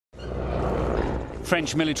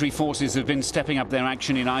French military forces have been stepping up their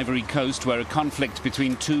action in Ivory Coast, where a conflict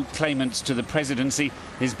between two claimants to the presidency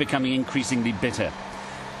is becoming increasingly bitter.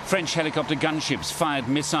 French helicopter gunships fired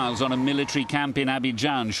missiles on a military camp in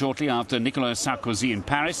Abidjan shortly after Nicolas Sarkozy in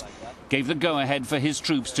Paris gave the go-ahead for his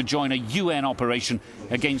troops to join a UN operation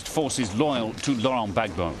against forces loyal to Laurent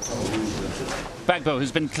Gbagbo. Gbagbo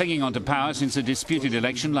has been clinging onto power since a disputed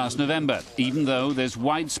election last November, even though there's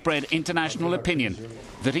widespread international opinion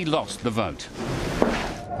that he lost the vote.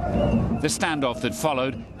 The standoff that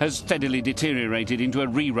followed has steadily deteriorated into a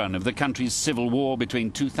rerun of the country's civil war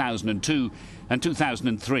between 2002 and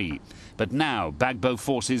 2003. But now Gbagbo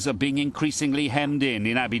forces are being increasingly hemmed in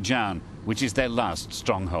Abidjan, which is their last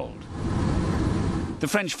stronghold. The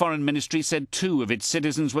French Foreign Ministry said 2 of its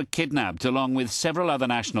citizens were kidnapped, along with several other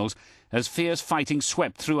nationals, as fierce fighting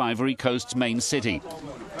swept through Ivory Coast's main city.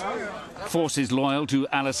 Forces loyal to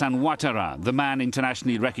Alassane Ouattara, the man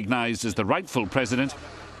internationally recognized as the rightful president,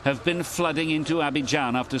 have been flooding into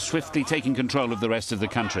Abidjan after swiftly taking control of the rest of the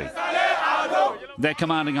country. Their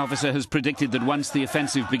commanding officer has predicted that once the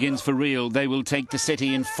offensive begins for real, they will take the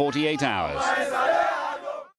city in 48 hours.